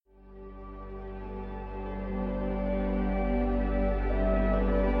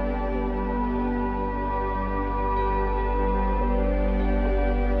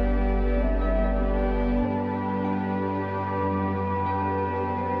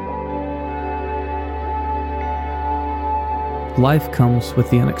Life comes with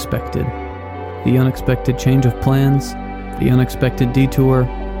the unexpected. The unexpected change of plans, the unexpected detour,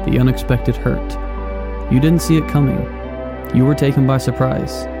 the unexpected hurt. You didn't see it coming. You were taken by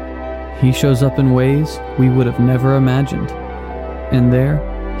surprise. He shows up in ways we would have never imagined. And there,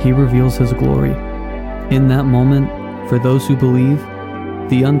 he reveals his glory. In that moment, for those who believe,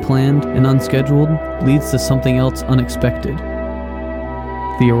 the unplanned and unscheduled leads to something else unexpected.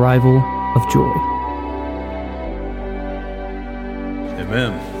 The arrival of joy.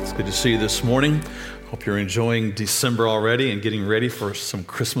 Amen. It's good to see you this morning. Hope you're enjoying December already and getting ready for some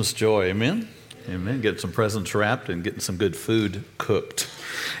Christmas joy. Amen? Amen. Getting some presents wrapped and getting some good food cooked.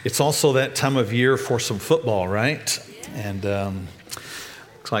 It's also that time of year for some football, right? And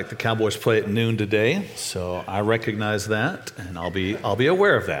looks like the Cowboys play at noon today, so I recognize that, and I'll be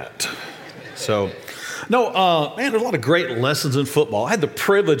aware of that. So, man, there's a lot of great lessons in football. I had the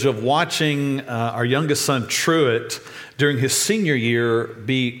privilege of watching our youngest son, Truett, during his senior year,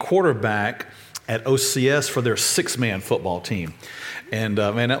 be quarterback at OCS for their 6-man football team. And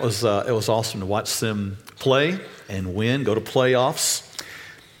man, it was awesome to watch them play and win, go to playoffs,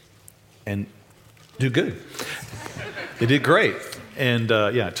 and do good. They did great. And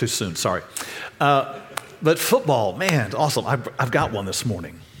too soon, sorry. But football, man, awesome. I've got one this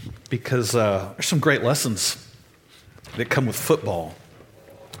morning because there's some great lessons that come with football.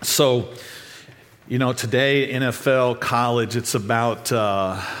 So, today, NFL, college, it's about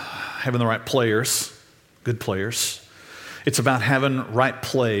having the right players, good players. It's about having right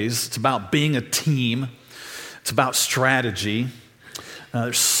plays. It's about being a team. It's about strategy.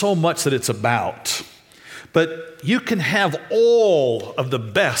 There's so much that it's about. But you can have all of the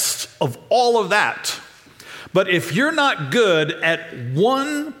best of all of that. But if you're not good at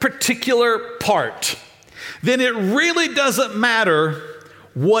one particular part, then it really doesn't matter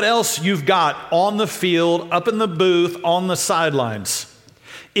what else you've got on the field, up in the booth, on the sidelines.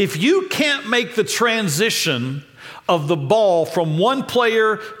 If you can't make the transition of the ball from one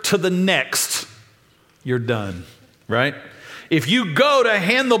player to the next, you're done, right? If you go to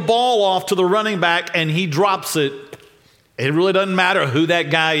hand the ball off to the running back and he drops it, it really doesn't matter who that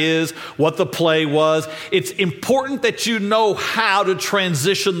guy is, what the play was. It's important that you know how to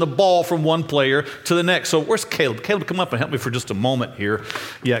transition the ball from one player to the next. So where's Caleb? Caleb, come up and help me for just a moment here.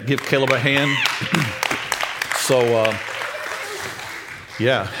 Yeah, give Caleb a hand.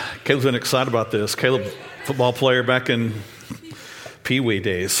 Caleb's been excited about this. Caleb, football player back in Pee Wee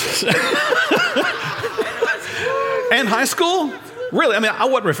days. And high school? Really? I mean, I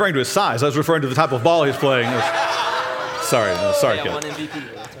wasn't referring to his size. I was referring to the type of ball he was playing. Sorry, Caleb.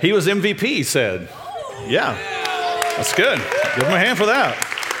 He was MVP, he said. Yeah, that's good. Give him a hand for that.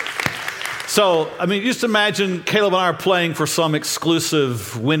 So, I mean, just imagine Caleb and I are playing for some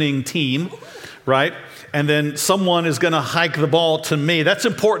exclusive winning team, right? And then someone is going to hike the ball to me. That's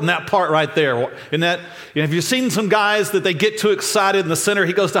important, that part right there. Have you seen some guys that they get too excited in the center?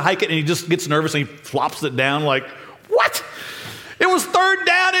 He goes to hike it and he just gets nervous and he flops it down like, what? It was 3rd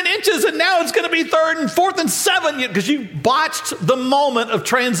down in inches and now it's going to be 3rd and 4th and 7 because you botched the moment of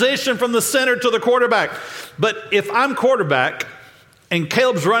transition from the center to the quarterback. But if I'm quarterback and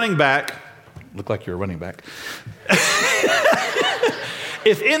Caleb's running back, look like you're a running back.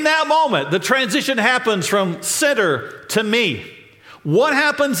 If in that moment the transition happens from center to me, what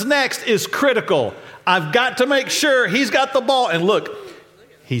happens next is critical. I've got to make sure he's got the ball. And look,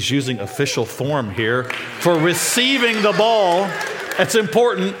 he's using official form here for receiving the ball. That's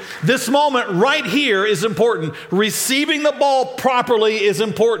important. This moment right here is important. Receiving the ball properly is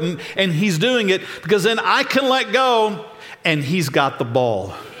important, and he's doing it because then I can let go and he's got the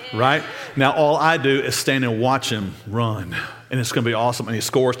ball, right? Now all I do is stand and watch him run, and it's going to be awesome. And he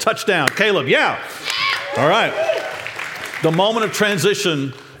scores. Touchdown. Caleb, yeah. All right. The moment of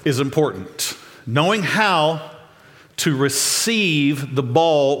transition is important. Knowing how to receive the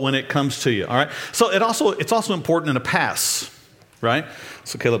ball when it comes to you, all right? So it's also important in a pass, right?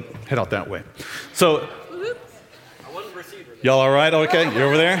 So Caleb, head out that way. So, I wasn't receiver. Y'all all right? Okay, you're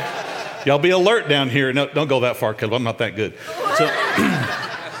over there? Y'all be alert down here. No, don't go that far, Caleb. I'm not that good. So,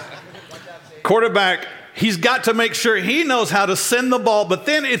 quarterback, he's got to make sure he knows how to send the ball, but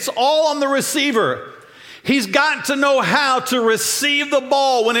then it's all on the receiver. He's got to know how to receive the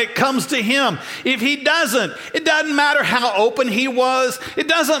ball when it comes to him. If he doesn't, it doesn't matter how open he was. It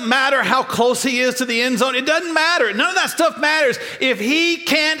doesn't matter how close he is to the end zone. It doesn't matter. None of that stuff matters if he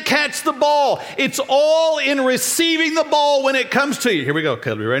can't catch the ball. It's all in receiving the ball when it comes to you. Here we go,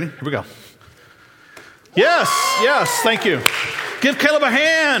 Caleb. You ready? Here we go. Yes, thank you. Give Caleb a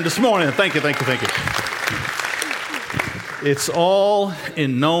hand this morning. Thank you. It's all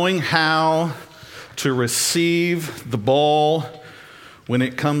in knowing how to receive the ball when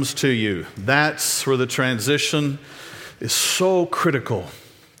it comes to you. That's where the transition is so critical.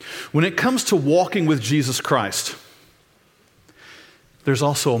 When it comes to walking with Jesus Christ, there's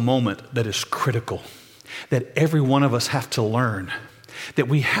also a moment that is critical that every one of us have to learn, that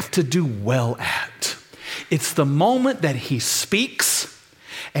we have to do well at. It's the moment that he speaks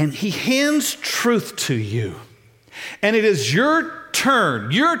and he hands truth to you. And it is your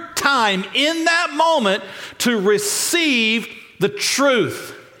turn, your time in that moment to receive the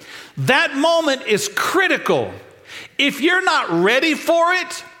truth. That moment is critical. If you're not ready for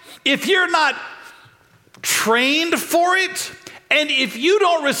it, if you're not trained for it, and if you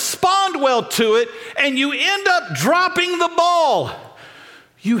don't respond well to it, and you end up dropping the ball,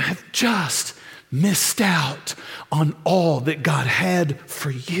 you have just missed out on all that God had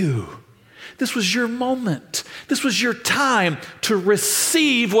for you. This was your moment. This was your time to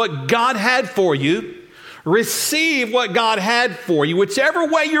receive what God had for you. Receive what God had for you. Whichever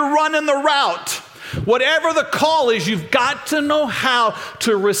way you're running the route, whatever the call is, you've got to know how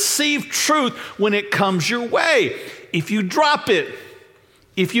to receive truth when it comes your way. If you drop it,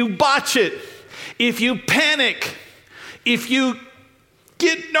 if you botch it, if you panic, if you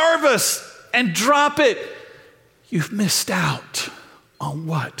get nervous and drop it, you've missed out on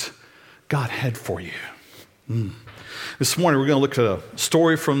what God had for you. This morning we're going to look at a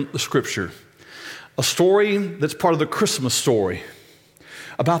story from the scripture, a story that's part of the Christmas story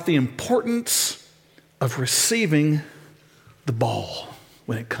about the importance of receiving the ball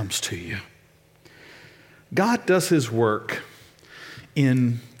when it comes to you. God does his work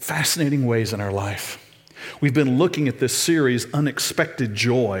in fascinating ways in our life. We've been looking at this series, Unexpected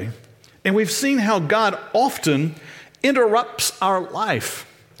Joy, and we've seen how God often interrupts our life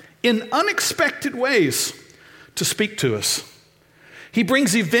in unexpected ways to speak to us. He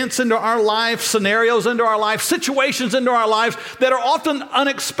brings events into our life, scenarios into our life, situations into our lives that are often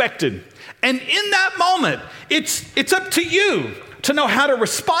unexpected. And in that moment, it's up to you to know how to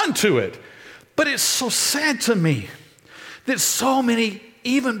respond to it. But it's so sad to me that so many,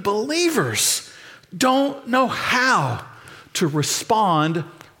 even believers, don't know how to respond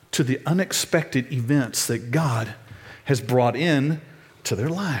to the unexpected events that God has brought in to their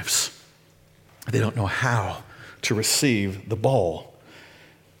lives. They don't know how to receive the ball.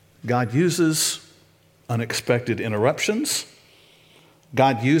 God uses unexpected interruptions.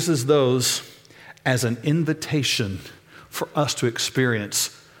 God uses those as an invitation for us to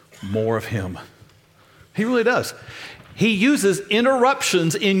experience more of him. He really does. He uses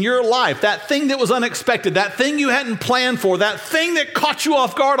interruptions in your life, that thing that was unexpected, that thing you hadn't planned for, that thing that caught you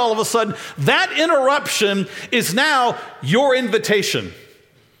off guard all of a sudden. That interruption is now your invitation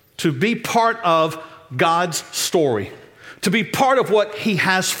to be part of God's story, to be part of what he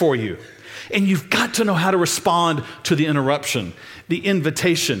has for you. And you've got to know how to respond to the interruption, the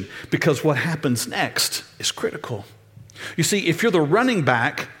invitation, because what happens next is critical. You see, if you're the running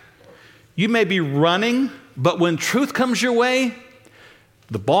back, you may be running, but when truth comes your way,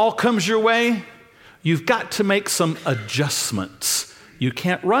 the ball comes your way, you've got to make some adjustments. You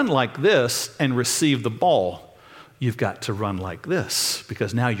can't run like this and receive the ball. You've got to run like this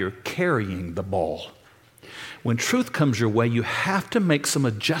because now you're carrying the ball. When truth comes your way, you have to make some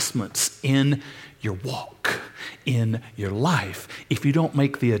adjustments in your walk, in your life. If you don't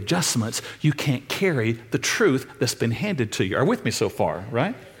make the adjustments, you can't carry the truth that's been handed to you. Are you with me so far,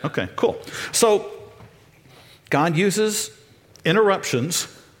 right? Okay, cool. So God uses interruptions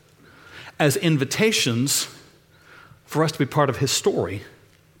as invitations for us to be part of his story.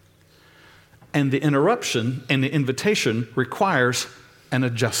 And the interruption and the invitation requires an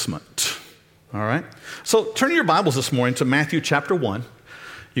adjustment. All right? So turn your Bibles this morning to Matthew chapter 1.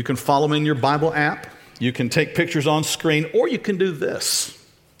 You can follow me in your Bible app. You can take pictures on screen, or you can do this.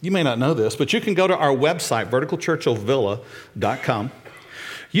 You may not know this, but you can go to our website, verticalchurchovilla.com.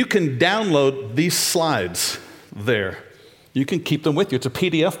 You can download these slides there. You can keep them with you. It's a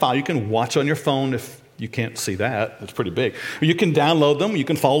PDF file. You can watch on your phone if you can't see that. It's pretty big. You can download them. You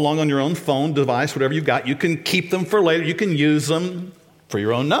can follow along on your own phone device, whatever you've got. You can keep them for later. You can use them for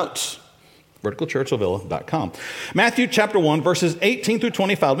your own notes. verticalchurchovilla.com. Matthew chapter 1, verses 18 through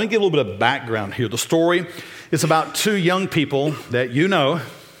 25. Let me give a little bit of background here. The story is about two young people that you know,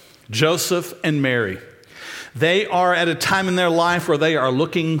 Joseph and Mary. They are at a time in their life where they are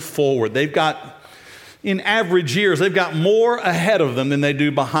looking forward. They've got, in average years, they've got more ahead of them than they do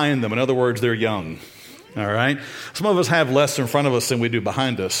behind them. In other words, they're young. All right? Some of us have less in front of us than we do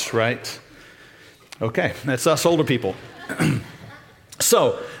behind us, right? Okay, that's us older people.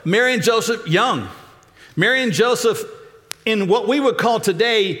 So, Mary and Joseph, young. Mary and Joseph, in what we would call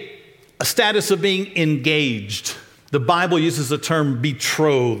today a status of being engaged. The Bible uses the term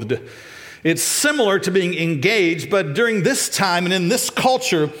betrothed. It's similar to being engaged, but during this time and in this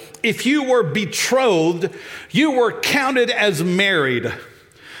culture, if you were betrothed, you were counted as married.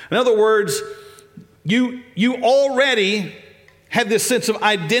 In other words, you already had this sense of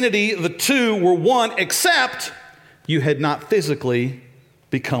identity. The two were one, except you had not physically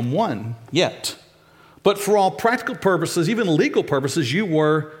become one yet. But for all practical purposes, even legal purposes, you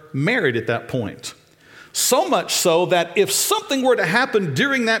were married at that point. So much so that if something were to happen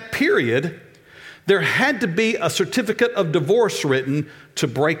during that period, there had to be a certificate of divorce written to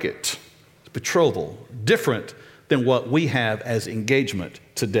break it. Betrothal, different than what we have as engagement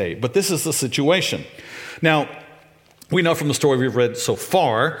today. But this is the situation. Now, we know from the story we've read so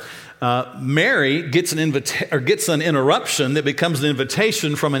far, Mary gets an interruption that becomes an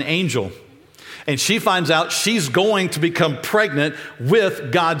invitation from an angel. And she finds out she's going to become pregnant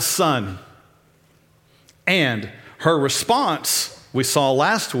with God's son. And her response, we saw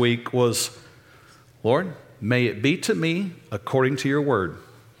last week, was, Lord, may it be to me according to your word.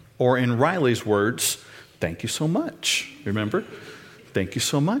 Or in Riley's words, thank you so much. Remember? Thank you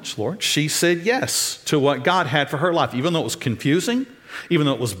so much, Lord. She said yes to what God had for her life, even though it was confusing, even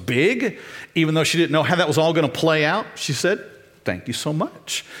though it was big, even though she didn't know how that was all going to play out. She said, thank you so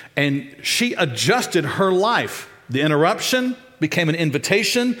much. And she adjusted her life. The interruption became an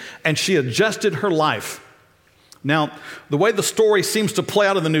invitation, and she adjusted her life. Now, the way the story seems to play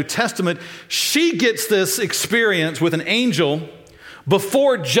out in the New Testament, she gets this experience with an angel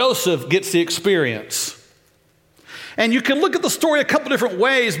before Joseph gets the experience. And you can look at the story a couple different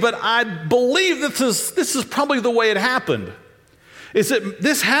ways, but I believe this is probably the way it happened. Is that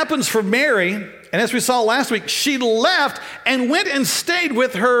this happens for Mary, and as we saw last week, she left and went and stayed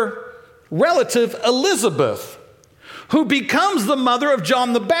with her relative Elizabeth, who becomes the mother of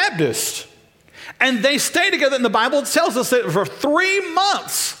John the Baptist. And they stay together, and the Bible tells us that for 3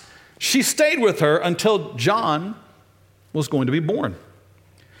 months, she stayed with her until John was going to be born.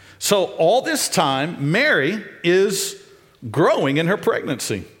 So all this time, Mary is growing in her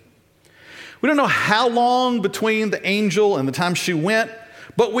pregnancy. We don't know how long between the angel and the time she went,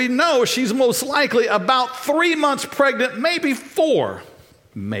 but we know she's most likely about 3 months pregnant, maybe 4,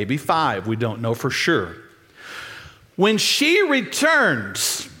 maybe 5. We don't know for sure. When she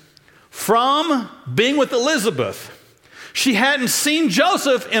returns from being with Elizabeth, she hadn't seen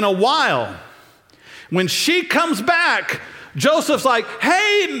Joseph in a while. When she comes back, Joseph's like,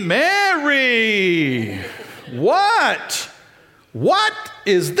 hey, Mary, what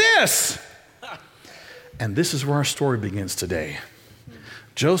is this? And this is where our story begins today.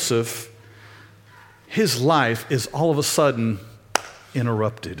 Joseph, his life is all of a sudden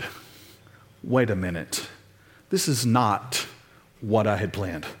interrupted. Wait a minute. This is not what I had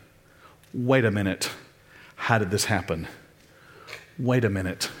planned. Wait a minute. How did this happen? Wait a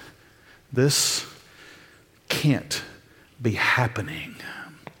minute. This can't be happening.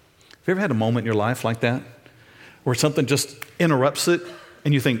 Have you ever had a moment in your life like that where something just interrupts it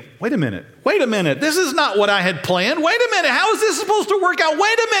and you think, wait a minute, this is not what I had planned. Wait a minute, how is this supposed to work out?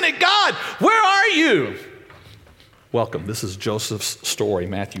 Wait a minute, God, where are you? Welcome. This is Joseph's story,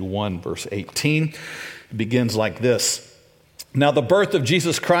 Matthew 1, verse 18. It begins like this. Now, the birth of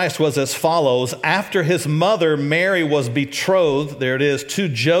Jesus Christ was as follows. After his mother, Mary, was betrothed, there it is, to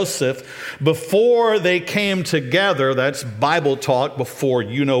Joseph, before they came together, that's Bible talk before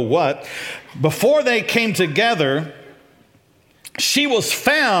you know what, before they came together, she was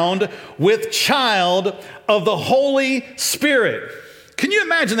found with child of the Holy Spirit. Can you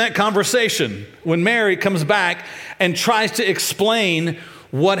imagine that conversation when Mary comes back and tries to explain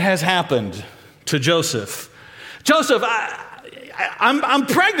what has happened to Joseph? Joseph, I'm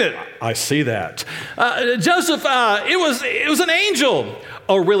pregnant. I see that. Joseph, it was an angel.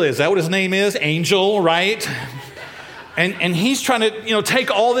 Oh, really? Is that what his name is? Angel, right? And he's trying to, take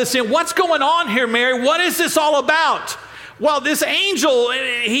all this in. What's going on here, Mary? What is this all about? Well, this angel,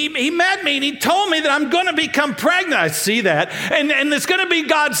 he met me and he told me that I'm going to become pregnant. I see that. And it's going to be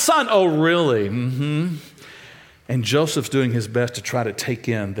God's son. Oh, really? Mm-hmm. And Joseph's doing his best to try to take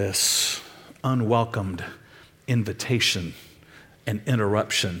in this unwelcomed invitation and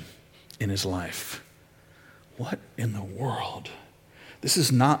interruption in his life. What in the world? This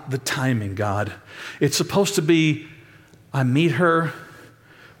is not the timing, God. It's supposed to be, I meet her,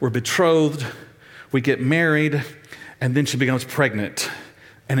 we're betrothed, we get married, and then she becomes pregnant,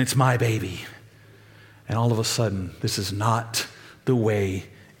 and it's my baby. And all of a sudden, this is not the way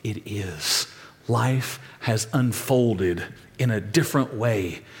it is. Life has unfolded in a different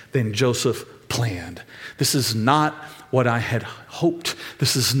way than Joseph planned. This is not what I had hoped.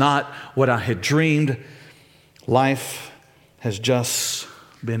 This is not what I had dreamed. Life has just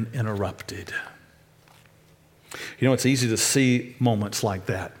been interrupted. You know, it's easy to see moments like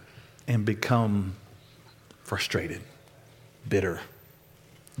that and become frustrated, bitter,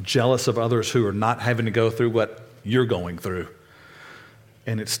 jealous of others who are not having to go through what you're going through.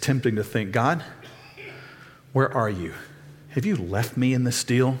 And it's tempting to think, God, where are you? Have you left me in this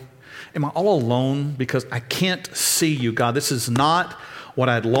deal? Am I all alone because I can't see you, God? This is not what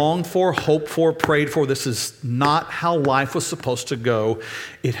I'd longed for, hoped for, prayed for. This is not how life was supposed to go.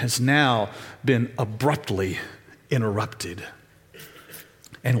 It has now been abruptly interrupted.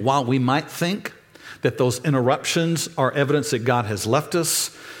 And while we might think that those interruptions are evidence that God has left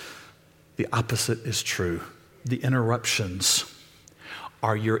us, the opposite is true. The interruptions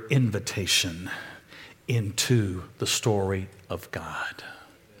are your invitation into the story of God.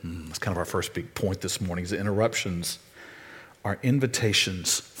 That's kind of our first big point this morning, is the interruptions are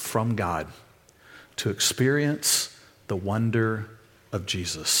invitations from God to experience the wonder of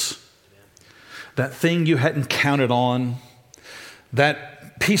Jesus. That thing you hadn't counted on,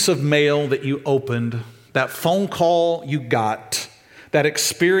 that piece of mail that you opened, that phone call you got, that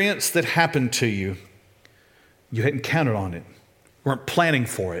experience that happened to you, you hadn't counted on it, weren't planning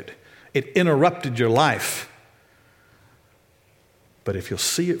for it. It interrupted your life. But if you'll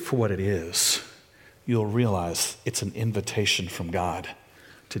see it for what it is, you'll realize it's an invitation from God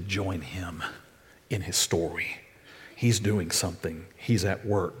to join Him in His story. He's doing something. He's at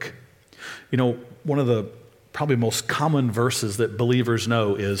work. You know, one of the probably most common verses that believers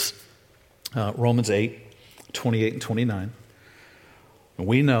know is Romans 8:28 and 29. And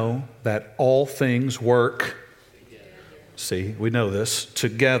we know that all things work, see, we know this,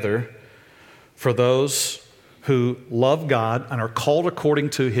 together for those who love God and are called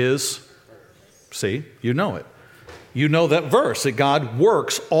according to His, see, you know it. You know that verse, that God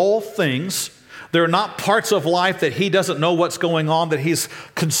works all things. There are not parts of life that He doesn't know what's going on, that He's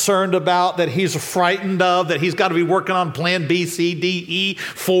concerned about, that He's frightened of, that He's got to be working on plan B, C, D, E,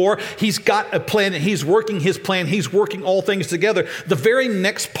 4. He's got a plan, and He's working His plan. He's working all things together. The very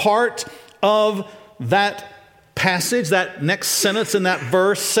next part of that passage, that next sentence in that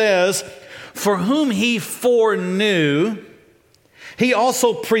verse says, for whom He foreknew, He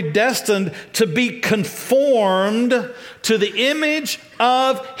also predestined to be conformed to the image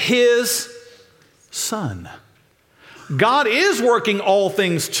of His Son. God is working all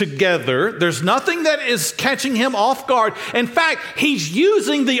things together. There's nothing that is catching Him off guard. In fact, He's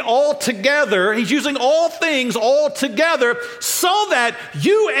using the all together. He's using all things all together so that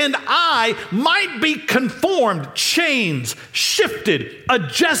you and I might be conformed, changed, shifted,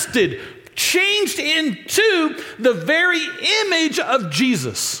 adjusted, changed into the very image of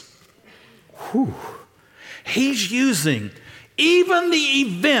Jesus. Whew. He's using even the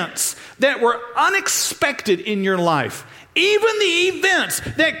events that were unexpected in your life, even the events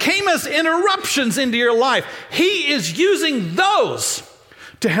that came as interruptions into your life, He is using those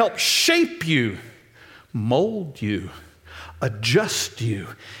to help shape you, mold you, adjust you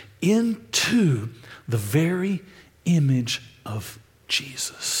into the very image of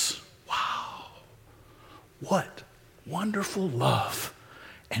Jesus. Wow. What wonderful love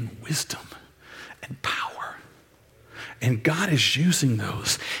and wisdom and power. And God is using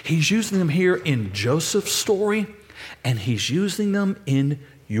those. He's using them here in Joseph's story, and He's using them in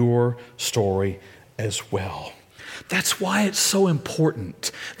your story as well. That's why it's so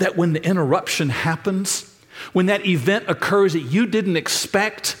important that when the interruption happens, when that event occurs that you didn't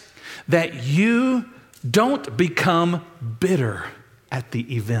expect, that you don't become bitter at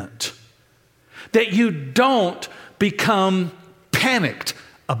the event. That you don't become panicked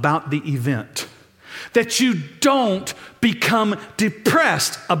about the event. That you don't become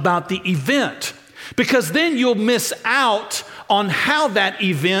depressed about the event, because then you'll miss out on how that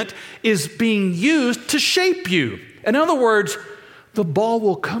event is being used to shape you. In other words, the ball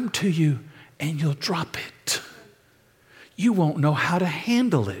will come to you and you'll drop it. You won't know how to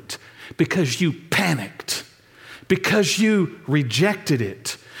handle it because you panicked, because you rejected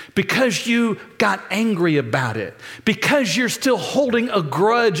it, because you got angry about it, because you're still holding a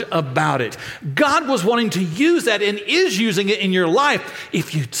grudge about it. God was wanting to use that and is using it in your life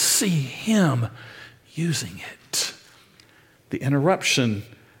if you'd see Him using it. The interruption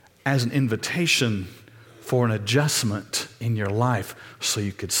as an invitation for an adjustment in your life so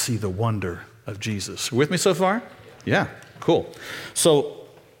you could see the wonder of Jesus. With me so far? Yeah, cool. So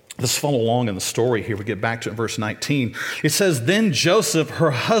let's follow along in the story here. We get back to it in verse 19. It says, then Joseph,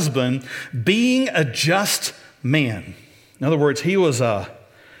 her husband, being a just man. In other words, he was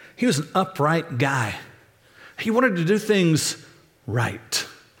He was an upright guy. He wanted to do things right,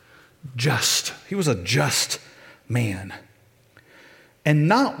 just. He was a just man. And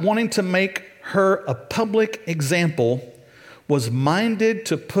not wanting to make her a public example, was minded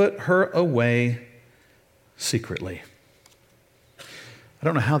to put her away secretly. I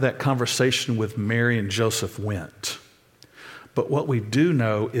don't know how that conversation with Mary and Joseph went, but what we do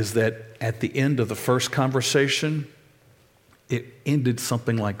know is that at the end of the first conversation, it ended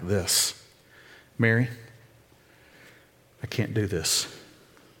something like this. Mary, I can't do this.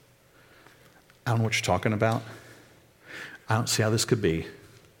 I don't know what you're talking about. I don't see how this could be.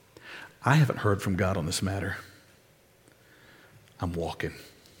 I haven't heard from God on this matter. I'm walking.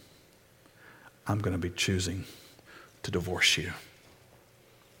 I'm going to be choosing to divorce you.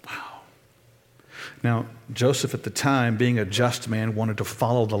 Wow. Now, Joseph at the time, being a just man, wanted to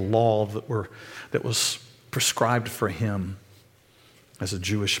follow the law that was prescribed for him as a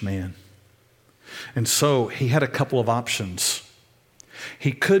Jewish man. And so he had a couple of options.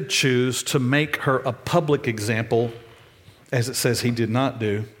 He could choose to make her a public example, as it says he did not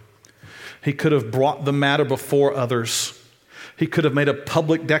do. He could have brought the matter before others. He could have made a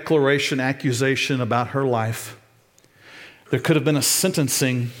public declaration, accusation about her life. There could have been a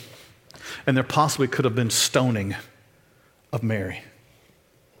sentencing, and there possibly could have been stoning of Mary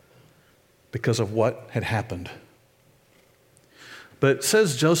because of what had happened. But it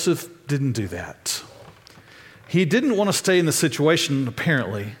says Joseph didn't do that. He didn't want to stay in the situation,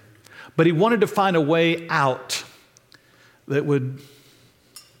 apparently, but he wanted to find a way out that would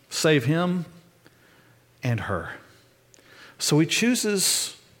save him and her. So he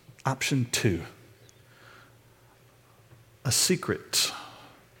chooses option 2, a secret,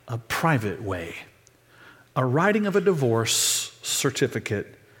 a private way, a writing of a divorce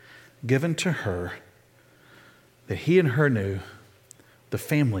certificate given to her that he and her knew, the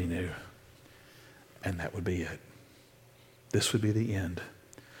family knew, and that would be it. This would be the end.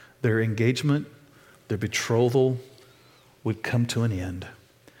 Their engagement, their betrothal would come to an end.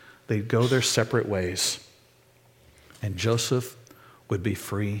 They'd go their separate ways. And Joseph would be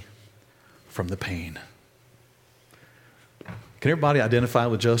free from the pain. Can everybody identify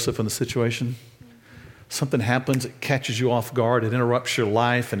with Joseph in the situation? Something happens, it catches you off guard, it interrupts your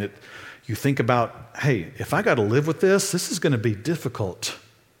life, and you think about, hey, if I got to live with this is going to be difficult.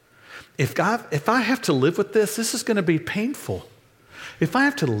 If I have to live with this is going to be painful. If I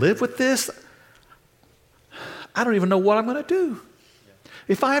have to live with this, I don't even know what I'm going to do.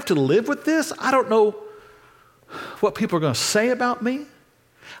 If I have to live with this, I don't know what people are going to say about me.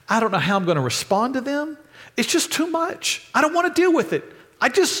 I don't know how I'm going to respond to them. It's just too much. I don't want to deal with it. I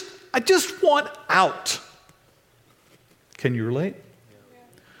just want out. Can you relate?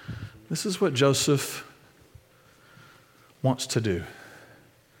 This is what Joseph wants to do.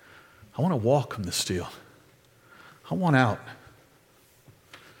 I want to walk from this deal. I want out.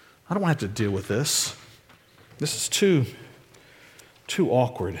 I don't want to have to deal with this. This is too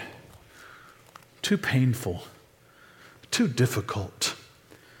awkward, too painful, too difficult.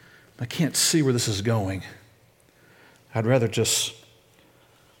 I can't see where this is going. I'd rather just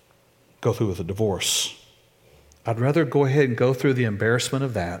go through with a divorce. I'd rather go ahead and go through the embarrassment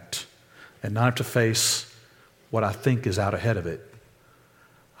of that and not have to face what I think is out ahead of it.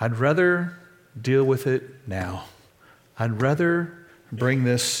 I'd rather deal with it now. I'd rather bring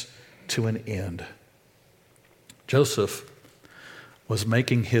this to an end. Joseph was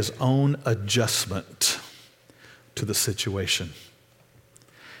making his own adjustment to the situation.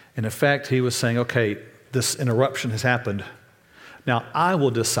 And in fact, he was saying, okay, this interruption has happened. Now I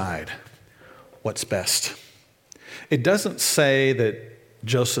will decide what's best. It doesn't say that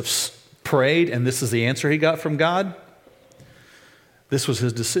Joseph prayed and this is the answer he got from God. This was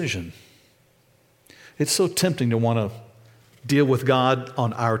his decision. It's so tempting to want to deal with God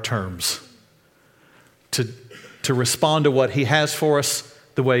on our terms, to respond to what he has for us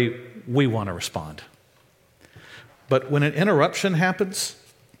the way we want to respond. But when an interruption happens,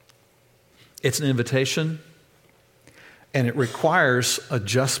 it's an invitation, and it requires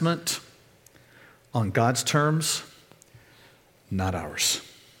adjustment on God's terms, not ours.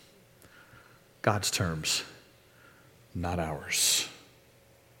 God's terms, not ours.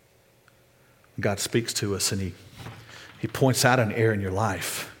 God speaks to us, and He points out an area in your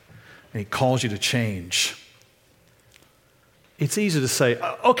life, and He calls you to change. It's easy to say,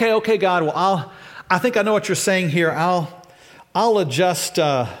 okay, God, well, I think I know what you're saying here. I'll adjust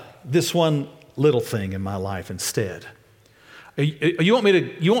this one little thing in my life instead. You want me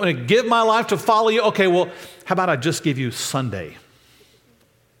to give my life to follow you? Okay, well, how about I just give you Sunday?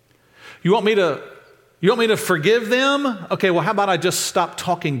 You want me to You want me to forgive them? Okay, well, how about I just stop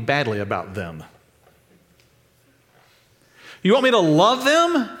talking badly about them? You want me to love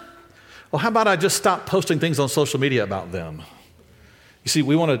them? Well, how about I just stop posting things on social media about them? You see,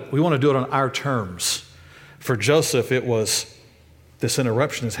 we want to do it on our terms. For Joseph, it was, this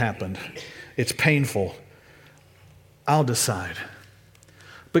interruption has happened. It's painful. I'll decide.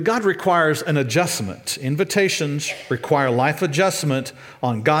 But God requires an adjustment. Invitations require life adjustment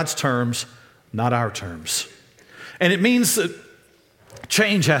on God's terms, not our terms. And it means that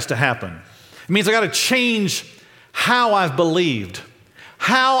change has to happen. It means I got to change how I've believed,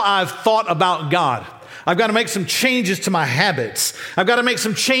 how I've thought about God. I've got to make some changes to my habits. I've got to make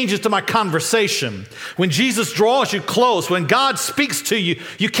some changes to my conversation. When Jesus draws you close, when God speaks to you,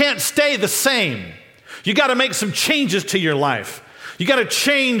 you can't stay the same. You got to make some changes to your life. You got to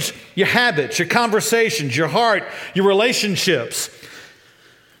change your habits, your conversations, your heart, your relationships.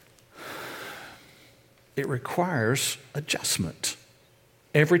 It requires adjustment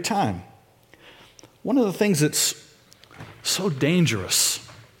every time. One of the things that's so dangerous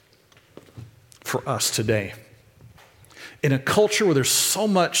for us today, in a culture where there's so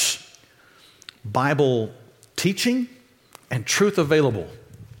much Bible teaching and truth available,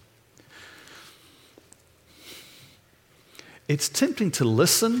 it's tempting to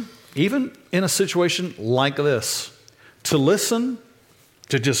listen, even in a situation like this, to listen,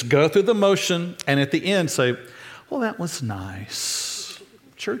 to just go through the motion, and at the end say, well, that was nice.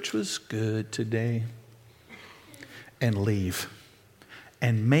 Church was good today. And leave.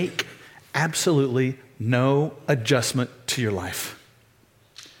 And make absolutely no adjustment to your life.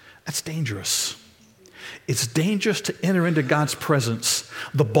 That's dangerous. It's dangerous to enter into God's presence.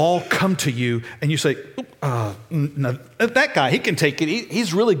 The ball come to you and you say, no, that guy, he can take it.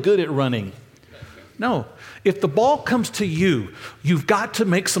 He's really good at running. No, if the ball comes to you, you've got to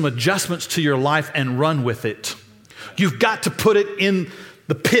make some adjustments to your life and run with it. You've got to put it in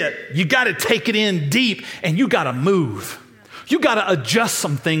the pit. You got to take it in deep and you got to move. You got to adjust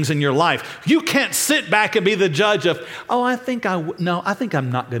some things in your life. You can't sit back and be the judge of, I think I'm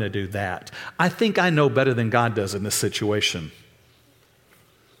not going to do that. I think I know better than God does in this situation.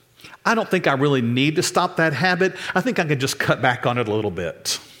 I don't think I really need to stop that habit. I think I can just cut back on it a little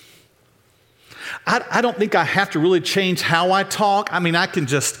bit. I don't think I have to really change how I talk. I mean, I can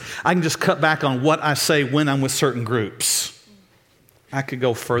just cut back on what I say when I'm with certain groups. I could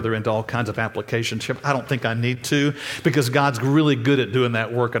go further into all kinds of applications. I don't think I need to, because God's really good at doing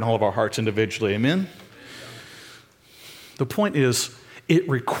that work in all of our hearts individually. Amen? The point is, it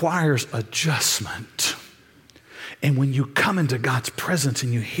requires adjustment. And when you come into God's presence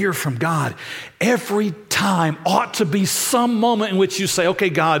and you hear from God, every time ought to be some moment in which you say, okay,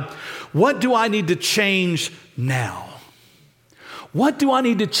 God, what do I need to change now? What do I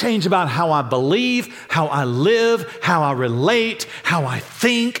need to change about how I believe, how I live, how I relate, how I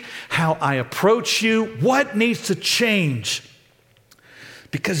think, how I approach you? What needs to change?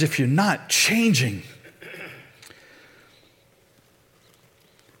 Because if you're not changing,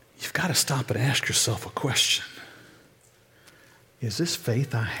 you've got to stop and ask yourself a question. Is this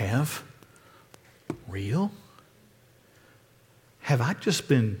faith I have real? Have I just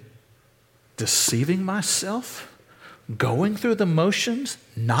been deceiving myself? Going through the motions,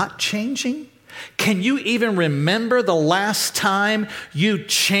 not changing? Can you even remember the last time you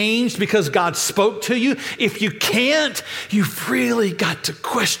changed because God spoke to you? If you can't, you've really got to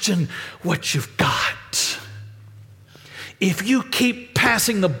question what you've got. If you keep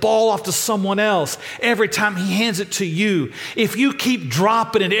passing the ball off to someone else every time he hands it to you, if you keep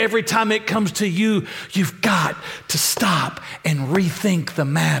dropping it every time it comes to you, you've got to stop and rethink the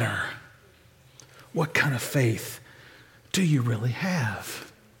matter. What kind of faith do you really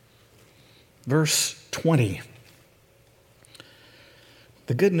have? Verse 20.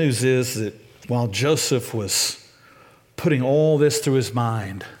 The good news is that while Joseph was putting all this through his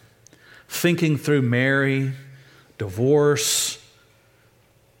mind, thinking through Mary, divorce,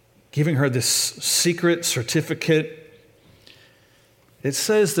 giving her this secret certificate, it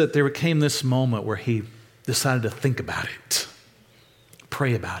says that there came this moment where he decided to think about it,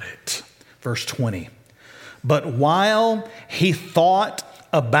 pray about it. Verse 20. But while he thought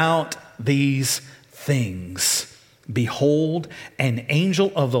about these things, behold, an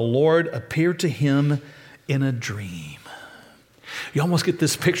angel of the Lord appeared to him in a dream. You almost get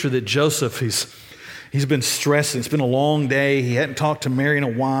this picture that Joseph, he's been stressing. It's been a long day. He hadn't talked to Mary in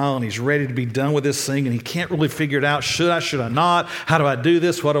a while, and he's ready to be done with this thing, and he can't really figure it out. Should I not? How do I do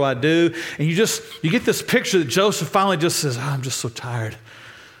this? What do I do? And you get this picture that Joseph finally just says, I'm just so tired.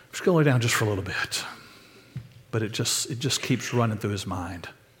 I'm just going to lay down just for a little bit. But it just keeps running through his mind.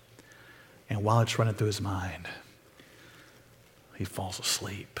 And while it's running through his mind, he falls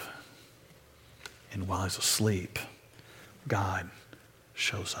asleep. And while he's asleep, God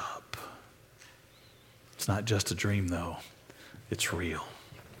shows up. It's not just a dream, though. It's real.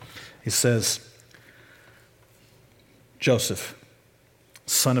 He says, Joseph,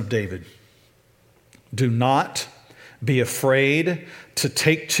 son of David, do not be afraid to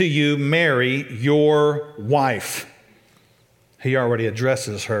take to you Mary, your wife. He already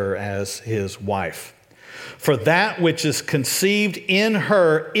addresses her as his wife. For that which is conceived in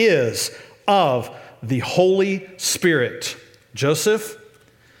her is of the Holy Spirit. Joseph,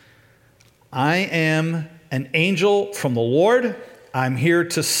 I am an angel from the Lord. I'm here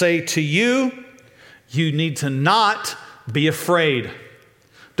to say to you, you need to not be afraid.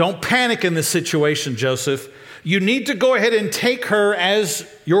 Don't panic in this situation, Joseph. You need to go ahead and take her as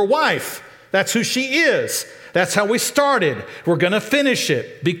your wife. That's who she is. That's how we started. We're going to finish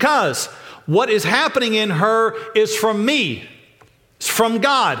it because what is happening in her is from me. It's from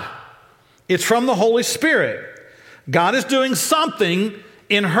God. It's from the Holy Spirit. God is doing something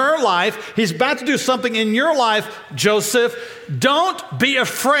in her life. He's about to do something in your life, Joseph. Don't be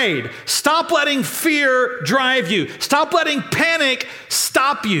afraid. Stop letting fear drive you. Stop letting panic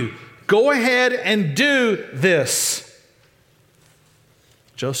stop you. Go ahead and do this.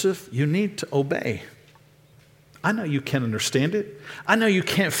 Joseph, you need to obey. I know you can't understand it. I know you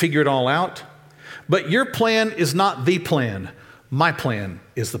can't figure it all out. But your plan is not the plan. My plan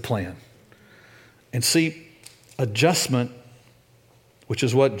is the plan. And see, adjustment, which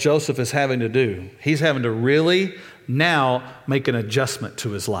is what Joseph is having to do. He's having to really now make an adjustment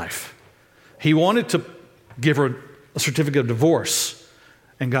to his life. He wanted to give her a certificate of divorce.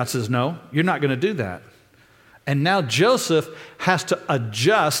 And God says, no, you're not going to do that. And now Joseph has to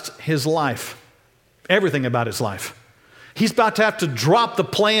adjust his life. Everything about his life. He's about to have to drop the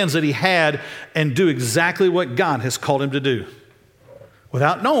plans that he had and do exactly what God has called him to do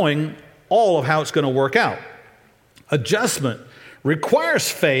without knowing all of how it's going to work out. Adjustment requires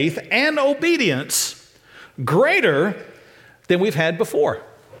faith and obedience greater than we've had before.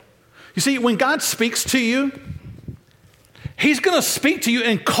 You see, when God speaks to you, He's going to speak to you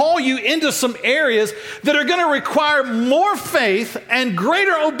and call you into some areas that are going to require more faith and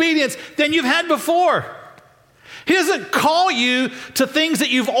greater obedience than you've had before. He doesn't call you to things that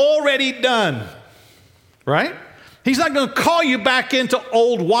you've already done, right? He's not going to call you back into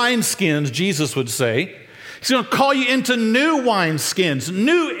old wineskins, Jesus would say. He's going to call you into new wineskins,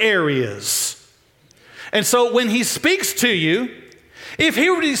 new areas. And so when he speaks to you, if he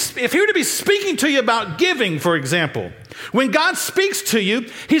were to be speaking to you about giving, for example, when God speaks to you,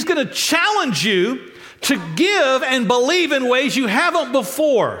 he's going to challenge you to give and believe in ways you haven't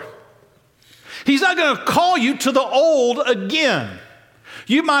before. He's not going to call you to the old again.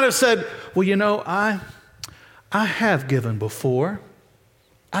 You might have said, well, you know, I have given before.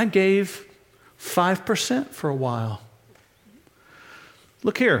 I gave 5% for a while.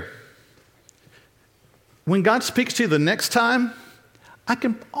 Look here. When God speaks to you the next time, I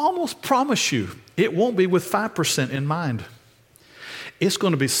can almost promise you it won't be with 5% in mind. It's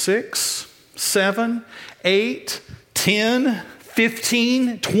going to be 6, 7, 8, 10,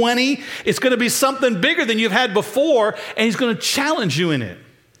 15, 20. It's going to be something bigger than you've had before, and he's going to challenge you in it.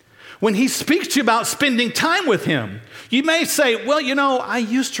 When he speaks to you about spending time with him, you may say, well, you know, I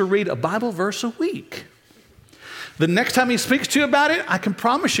used to read a Bible verse a week. The next time he speaks to you about it, I can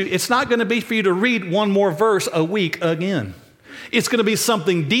promise you it's not going to be for you to read one more verse a week again. It's going to be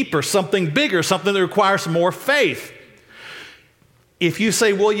something deeper, something bigger, something that requires more faith. If you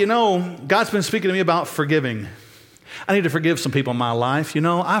say, well, you know, God's been speaking to me about forgiving. I need to forgive some people in my life. You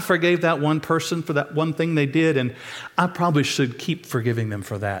know, I forgave that one person for that one thing they did, and I probably should keep forgiving them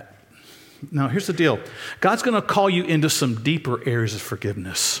for that. Now, here's the deal. God's going to call you into some deeper areas of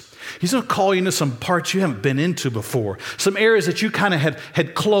forgiveness. He's going to call you into some parts you haven't been into before, some areas that you kind of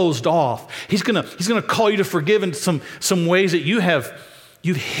had closed off. He's going to call you to forgive in some ways that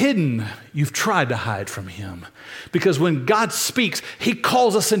you've hidden, you've tried to hide from him. Because when God speaks, he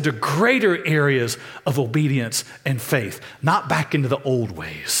calls us into greater areas of obedience and faith, not back into the old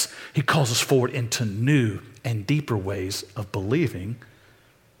ways. He calls us forward into new and deeper ways of believing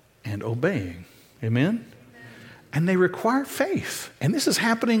and obeying. Amen? And they require faith. And this is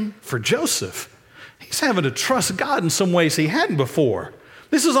happening for Joseph. He's having to trust God in some ways he hadn't before.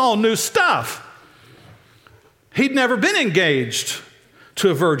 This is all new stuff. He'd never been engaged to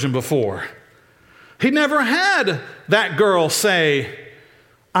a virgin before. He never had that girl say,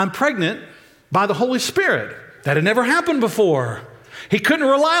 I'm pregnant by the Holy Spirit. That had never happened before. He couldn't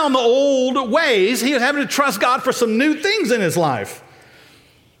rely on the old ways. He was having to trust God for some new things in his life.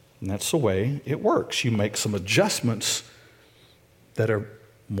 And that's the way it works. You make some adjustments that are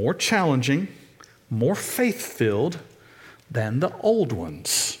more challenging, more faith-filled than the old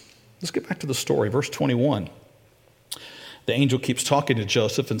ones. Let's get back to the story, verse 21. The angel keeps talking to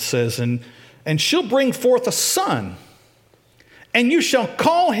Joseph and says, and she'll bring forth a son, and you shall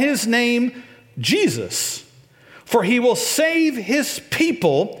call his name Jesus, for he will save his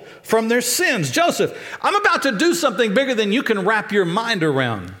people from their sins. Joseph, I'm about to do something bigger than you can wrap your mind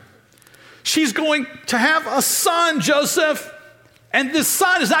around. She's going to have a son, Joseph, and this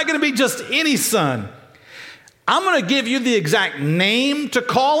son is not going to be just any son. I'm going to give you the exact name to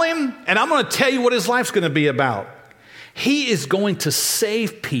call him, and I'm going to tell you what his life's going to be about. He is going to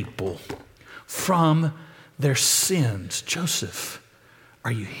save people from their sins. Joseph,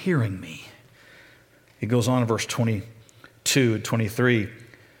 are you hearing me? He goes on in verse 22 and 23.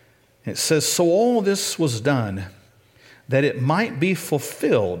 It says, so all this was done that it might be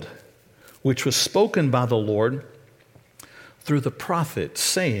fulfilled, which was spoken by the Lord through the prophet,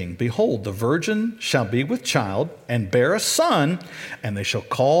 saying, behold, the virgin shall be with child and bear a son, and they shall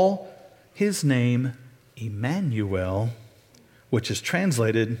call his name Emmanuel, which is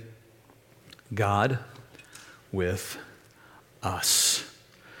translated God with us.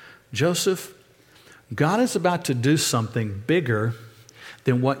 Joseph, God is about to do something bigger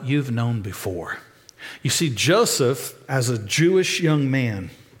than what you've known before. You see, Joseph, as a Jewish young man,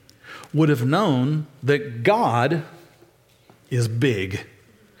 would have known that God is big,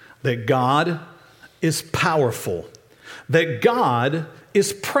 that God is powerful, that God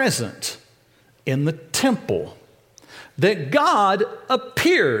is present in the temple, that God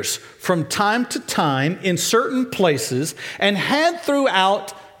appears from time to time in certain places and had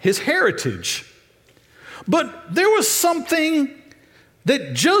throughout his heritage. But there was something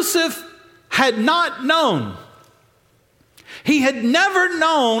that Joseph had not known. He had never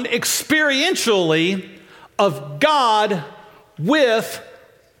known experientially of God with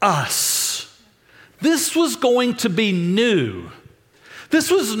us. This was going to be new. This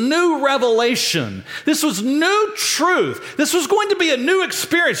was new revelation. This was new truth. This was going to be a new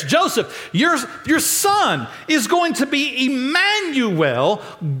experience. Joseph, your son is going to be Emmanuel,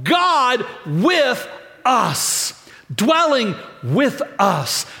 God with us, dwelling with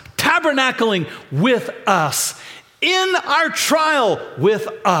us, tabernacling with us, in our trial with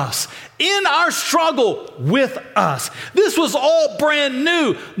us, in our struggle with us. This was all brand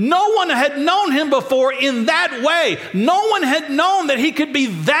new. No one had known him before in that way. No one had known that he could be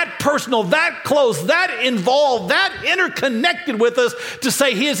that personal, that close, that involved, that interconnected with us to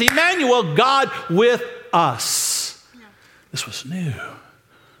say he is Emmanuel, God with us. This was new.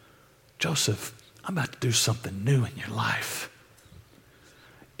 Joseph, I'm about to do something new in your life.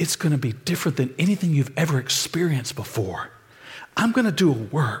 It's going to be different than anything you've ever experienced before. I'm going to do a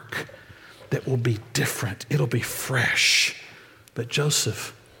work that will be different. It'll be fresh. But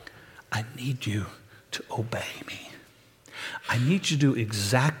Joseph, I need you to obey me. I need you to do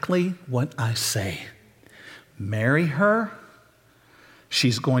exactly what I say. Marry her.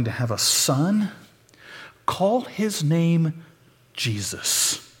 She's going to have a son. Call his name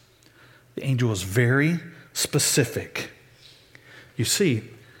Jesus. The angel was very specific. You see,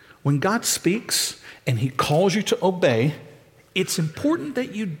 when God speaks and he calls you to obey, it's important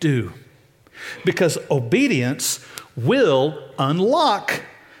that you do, because obedience will unlock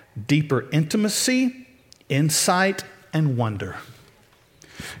deeper intimacy, insight, and wonder.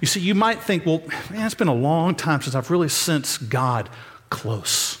 You see, you might think, well, man, it's been a long time since I've really sensed God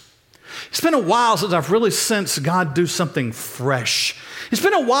close. It's been a while since I've really sensed God do something fresh. It's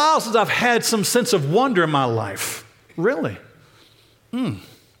been a while since I've had some sense of wonder in my life. Really?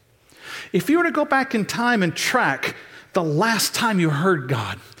 If you were to go back in time and track the last time you heard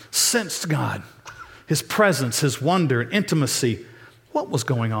God, sensed God, his presence, his wonder and intimacy, what was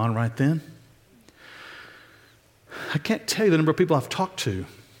going on right then? I can't tell you the number of people I've talked to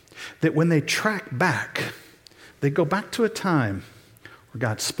that when they track back, they go back to a time where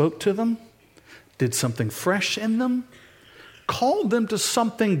God spoke to them, did something fresh in them, called them to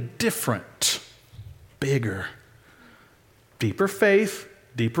something different, bigger, deeper faith,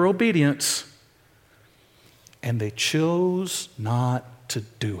 deeper obedience, and they chose not to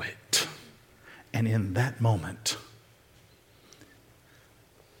do it. And in that moment,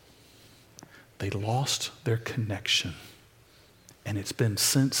 they lost their connection. And it's been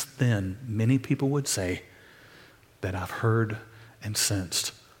since then, many people would say, that I've heard and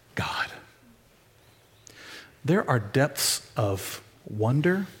sensed God. There are depths of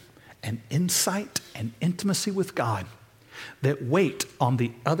wonder and insight and intimacy with God that wait on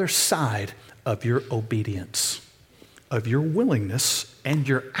the other side of your obedience. of your willingness and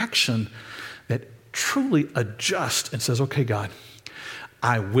your action that truly adjust and says, okay, God,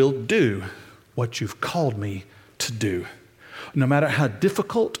 I will do what you've called me to do. No matter how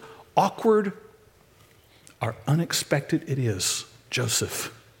difficult, awkward, or unexpected it is.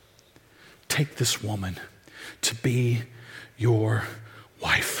 Joseph, take this woman to be your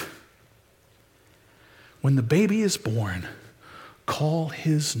wife. When the baby is born, call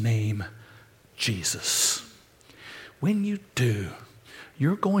his name Jesus. When you do,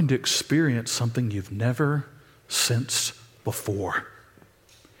 you're going to experience something you've never sensed before.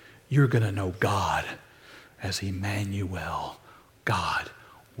 You're going to know God as Emmanuel, God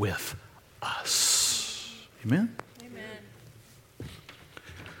with us. Amen? Amen.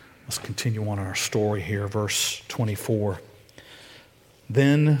 Let's continue on our story here, verse 24.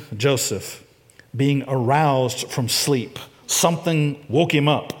 Then Joseph, being aroused from sleep, something woke him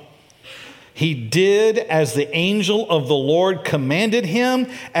up. He did as the angel of the Lord commanded him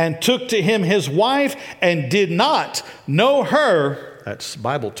and took to him his wife and did not know her. That's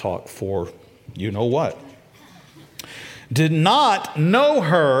Bible talk for you know what. Did not know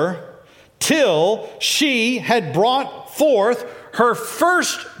her till she had brought forth her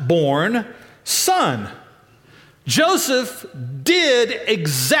firstborn son. Joseph did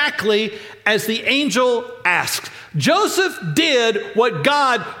exactly as the angel asked. Joseph did what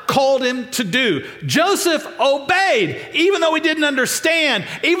God called him to do. Joseph obeyed, even though he didn't understand,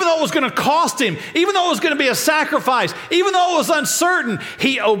 even though it was going to cost him, even though it was going to be a sacrifice, even though it was uncertain.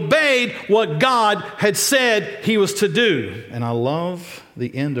 He obeyed what God had said he was to do. And I love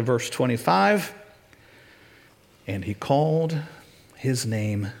the end of verse 25. And he called his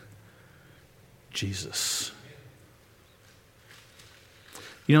name Jesus.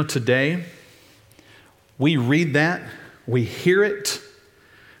 You know, today, we read that, we hear it,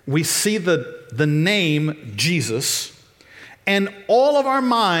 we see the name Jesus, and all of our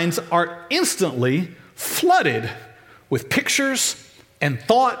minds are instantly flooded with pictures and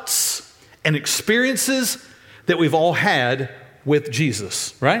thoughts and experiences that we've all had with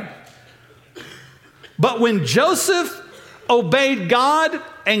Jesus, right? But when Joseph obeyed God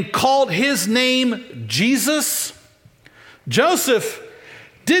and called his name Jesus, Joseph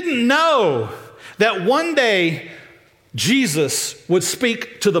didn't know that one day Jesus would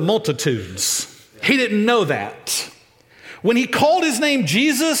speak to the multitudes. He didn't know that. When he called his name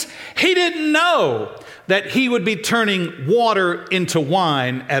Jesus, he didn't know that he would be turning water into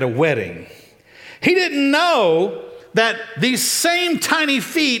wine at a wedding. He didn't know that these same tiny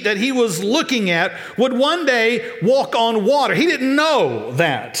feet that he was looking at would one day walk on water. He didn't know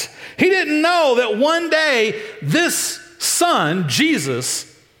that. He didn't know that one day this son, Jesus,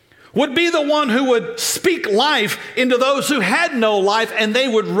 would be the one who would speak life into those who had no life, and they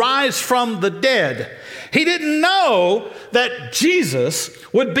would rise from the dead. He didn't know that Jesus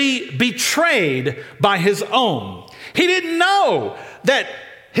would be betrayed by his own. He didn't know that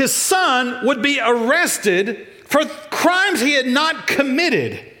his son would be arrested for crimes he had not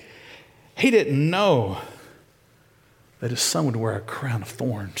committed. He didn't know that his son would wear a crown of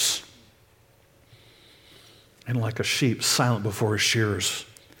thorns and like a sheep silent before his shearers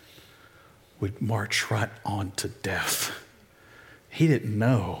would march right on to death. He didn't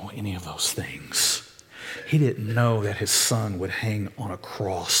know any of those things. He didn't know that his son would hang on a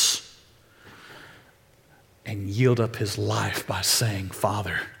cross and yield up his life by saying,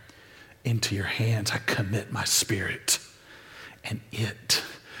 Father, into your hands I commit my spirit, and it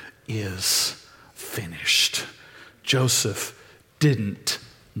is finished. Joseph didn't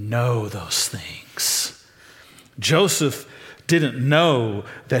know those things. Joseph didn't know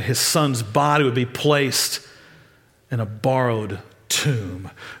that his son's body would be placed in a borrowed tomb.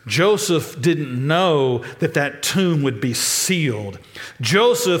 Joseph didn't know that that tomb would be sealed.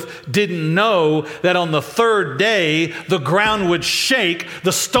 Joseph didn't know that on the third day, the ground would shake,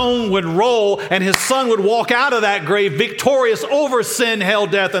 the stone would roll, and his son would walk out of that grave victorious over sin, hell,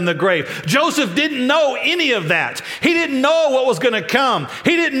 death, and the grave. Joseph didn't know any of that. He didn't know what was going to come.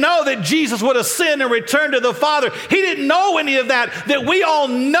 He didn't know that Jesus would ascend and return to the Father. He didn't know any of that we all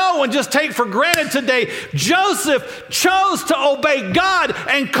know and just take for granted today. Joseph chose to obey God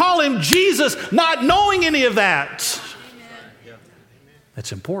and call him Jesus, not knowing any of that. Amen.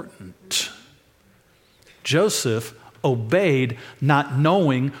 That's important. Joseph obeyed not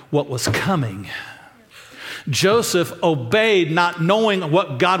knowing what was coming. Joseph obeyed not knowing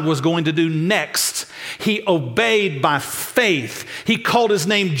what God was going to do next. He obeyed by faith. He called his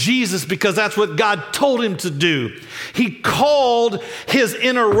name Jesus because that's what God told him to do. He called his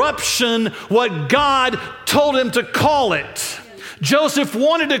interruption what God told him to call it. Joseph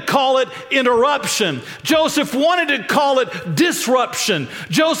wanted to call it interruption. Joseph wanted to call it disruption.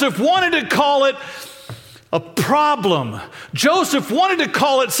 Joseph wanted to call it a problem. Joseph wanted to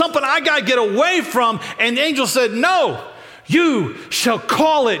call it something I got to get away from. And the angel said, no, you shall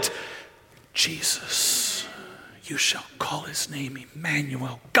call it Jesus. You shall call his name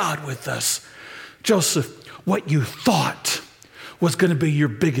Emmanuel, God with us. Joseph, what you thought was going to be your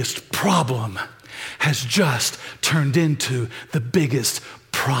biggest problem has just turned into the biggest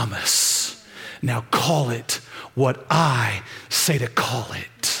promise. Now call it what I say to call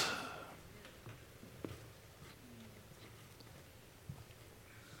it.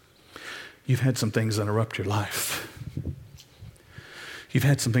 You've had some things interrupt your life. You've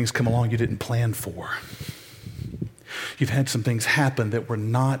had some things come along you didn't plan for. You've had some things happen that were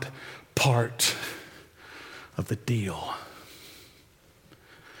not part of the deal.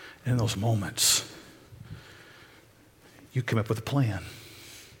 And in those moments, you come up with a plan,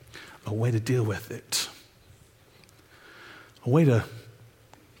 a way to deal with it, a way to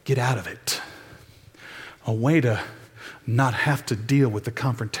get out of it, a way to not have to deal with the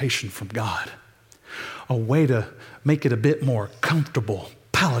confrontation from God, a way to make it a bit more comfortable,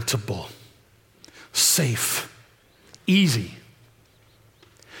 palatable, safe, easy.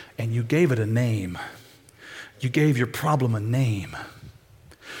 And you gave it a name. You gave your problem a name.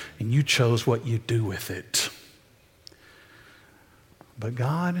 And you chose what you do with it. But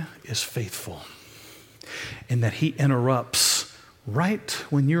God is faithful in that he interrupts right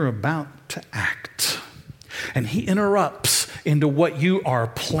when you're about to act. And he interrupts into what you are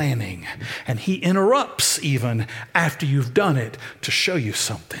planning. And he interrupts even after you've done it to show you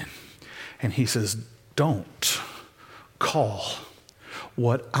something. And he says, don't call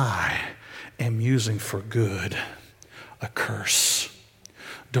what I am using for good a curse.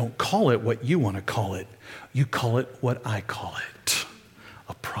 Don't call it what you want to call it. You call it what I call it,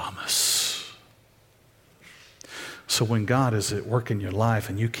 a promise. So when God is at work in your life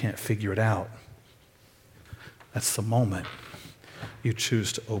and you can't figure it out, that's the moment you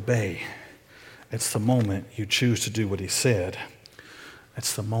choose to obey. It's the moment you choose to do what he said.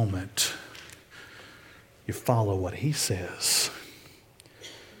 It's the moment you follow what he says.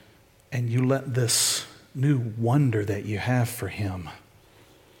 And you let this new wonder that you have for him,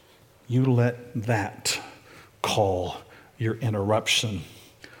 you let that call your interruption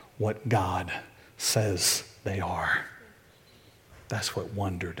what God says they are. That's what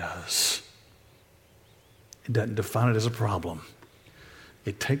wonder does. It doesn't define it as a problem.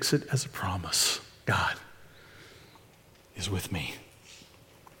 It takes it as a promise. God is with me.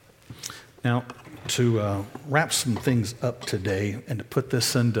 Now, to wrap some things up today and to put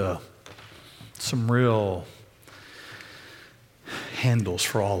this into some real handles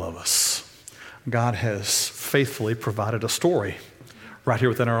for all of us, God has faithfully provided a story right here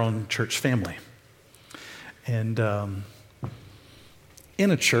within our own church family. And in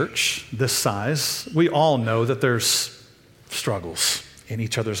a church this size, we all know that there's struggles in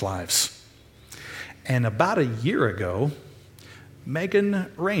each other's lives. And about a year ago,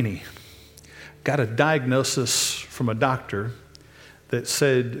 Megan Rainey got a diagnosis from a doctor that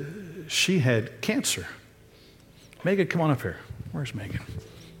said she had cancer. Megan, come on up here. Where's Megan?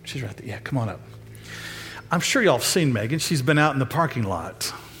 She's right there. Yeah, come on up. I'm sure y'all have seen Megan. She's been out in the parking lot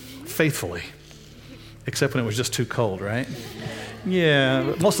faithfully, except when it was just too cold, right? Yeah,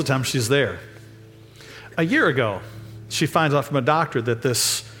 but most of the time she's there. A year ago, she finds out from a doctor that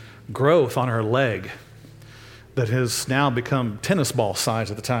this growth on her leg that has now become tennis ball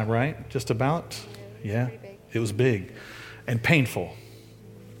size at the time, right? Just about? Yeah, it was big and painful.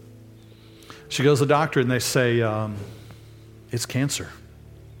 She goes to the doctor and they say, it's cancer.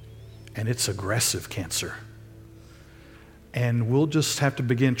 And it's aggressive cancer. And we'll just have to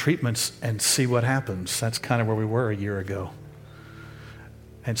begin treatments and see what happens. That's kind of where we were a year ago.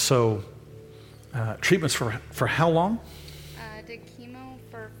 And so, treatments for how long? Did chemo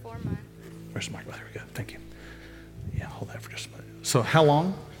for 4 months. Where's the mic? Oh, there we go. Thank you. Yeah, hold that for just a minute. So how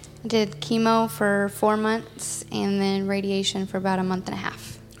long? Did chemo for 4 months and then radiation for about a month and a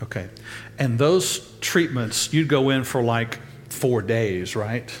half. Okay. And those treatments, you'd go in for like 4 days,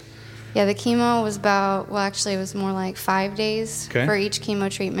 right? Yeah, the chemo was it was more like 5 days for each chemo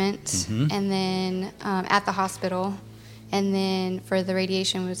treatment. Mm-hmm. And then at the hospital. And then for the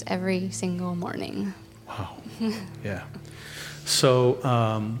radiation was every single morning. Wow. Yeah.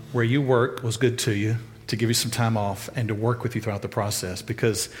 So where you work was good to you, to give you some time off and to work with you throughout the process,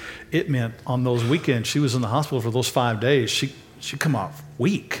 because it meant on those weekends she was in the hospital for those 5 days. She'd come off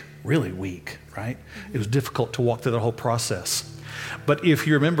weak, really weak, right? Mm-hmm. It was difficult to walk through the whole process. But if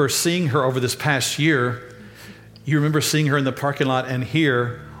you remember seeing her over this past year, You remember seeing her in the parking lot and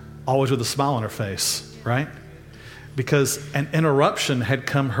here, always with a smile on her face, right? Because an interruption had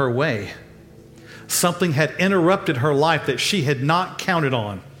come her way. Something had interrupted her life that she had not counted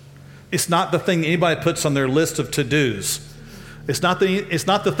on. It's not the thing anybody puts on their list of to-dos. It's not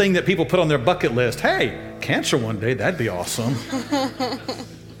the thing that people put on their bucket list. Hey, cancer one day, that'd be awesome.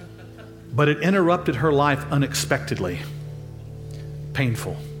 But it interrupted her life unexpectedly.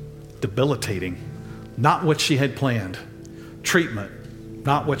 Painful, debilitating, not what she had planned. Treatment,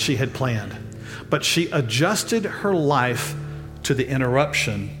 not what she had planned. But she adjusted her life to the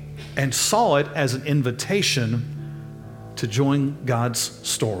interruption and saw it as an invitation to join God's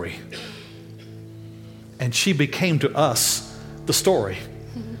story. And she became to us the story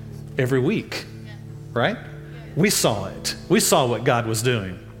every week, right? We saw it. We saw what God was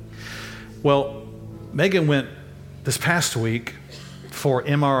doing. Well, Megan went this past week for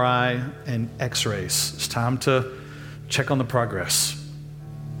MRI and x-rays. It's time to check on the progress.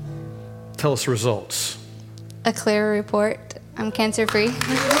 Tell us the results. A clear report. I'm cancer-free.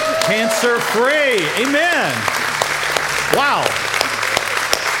 Cancer-free. Amen. Wow.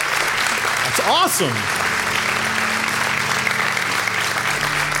 That's awesome.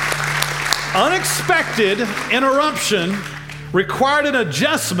 Unexpected interruption required an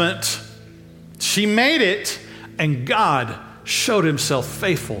adjustment. She made it, and God showed himself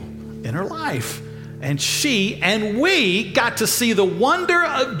faithful in her life. And she and we got to see the wonder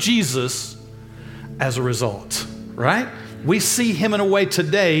of Jesus as a result, right? We see him in a way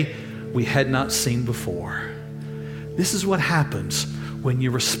today we had not seen before. This is what happens when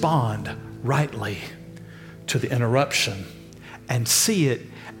you respond rightly to the interruption and see it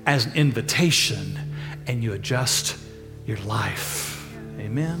as an invitation, and you adjust your life.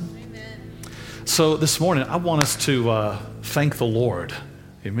 Amen? Amen. So this morning, I want us to thank the Lord.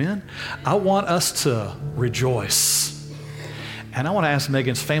 Amen? I want us to rejoice. And I want to ask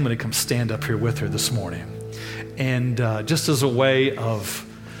Megan's family to come stand up here with her this morning. And just as a way of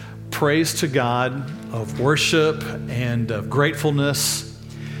praise to God, of worship, and of gratefulness,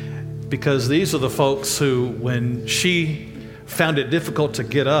 because these are the folks who, when she found it difficult to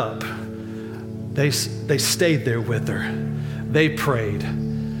get up, they stayed there with her. They prayed.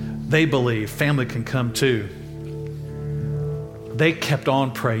 They believed. Family can come too. They kept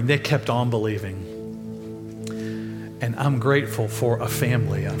on praying. They kept on believing. And I'm grateful for a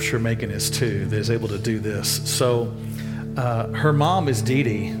family, I'm sure Megan is too, that is able to do this. So her mom is Dee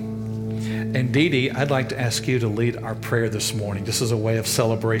Dee. And Dee Dee, I'd like to ask you to lead our prayer this morning, just as a way of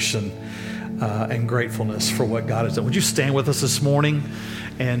celebration and gratefulness for what God has done. Would you stand with us this morning?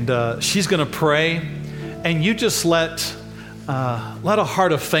 And she's going to pray. And you just let a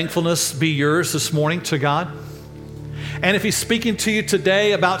heart of thankfulness be yours this morning to God. And if he's speaking to you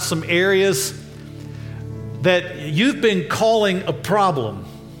today about some areas that you've been calling a problem,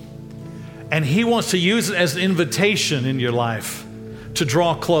 and he wants to use it as an invitation in your life to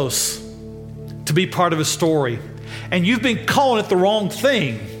draw close, to be part of his story. And you've been calling it the wrong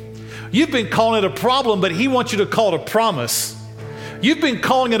thing. You've been calling it a problem, but he wants you to call it a promise. You've been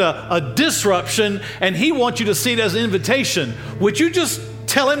calling it a disruption, and he wants you to see it as an invitation. Would you just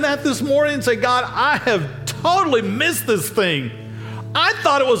tell him that this morning and say, God, I have totally missed this thing. I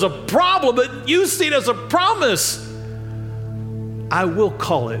thought it was a problem, but you see it as a promise. I will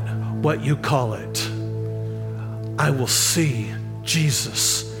call it what you call it. I will see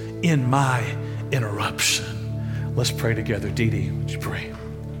Jesus in my interruption. Let's pray together. Dee Dee, would you pray?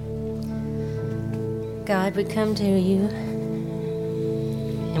 God, we come to you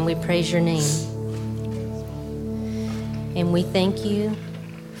and we praise your name. And we thank you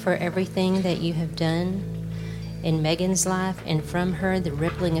for everything that you have done in Megan's life, and from her, the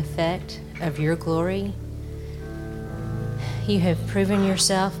rippling effect of your glory. You have proven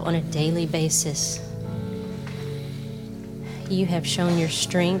yourself on a daily basis. You have shown your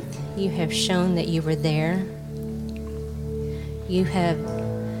strength. You have shown that you were there. You have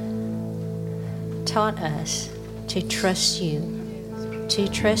taught us to trust you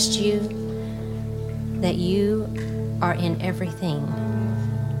that you are in everything.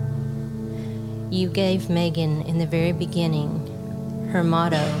 You gave Megan in the very beginning her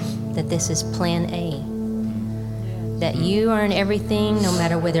motto that this is plan A, that you are in everything no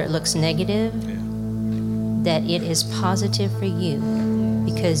matter whether it looks negative, that it is positive for you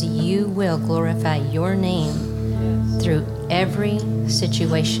because you will glorify your name through every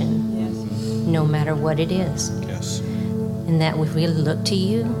situation, no matter what it is. Yes. And that if we look to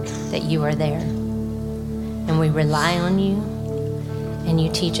you, that you are there. And we rely on you, and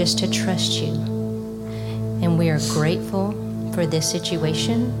you teach us to trust you. And we are grateful for this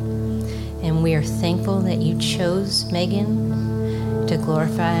situation. And we are thankful that you chose Megan to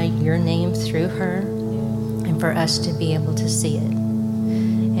glorify your name through her and for us to be able to see it.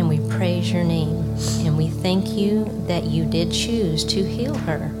 And we praise your name. And we thank you that you did choose to heal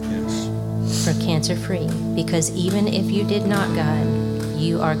her for cancer-free. Because even if you did not, God,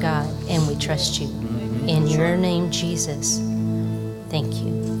 you are God, and we trust you. In your name, Jesus, thank you.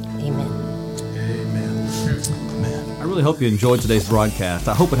 Amen. I really hope you enjoyed today's broadcast.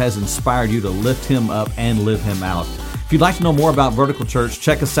 I hope it has inspired you to lift him up and live him out. If you'd like to know more about Vertical Church,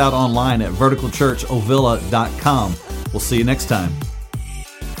 check us out online at verticalchurchovilla.com. We'll see you next time.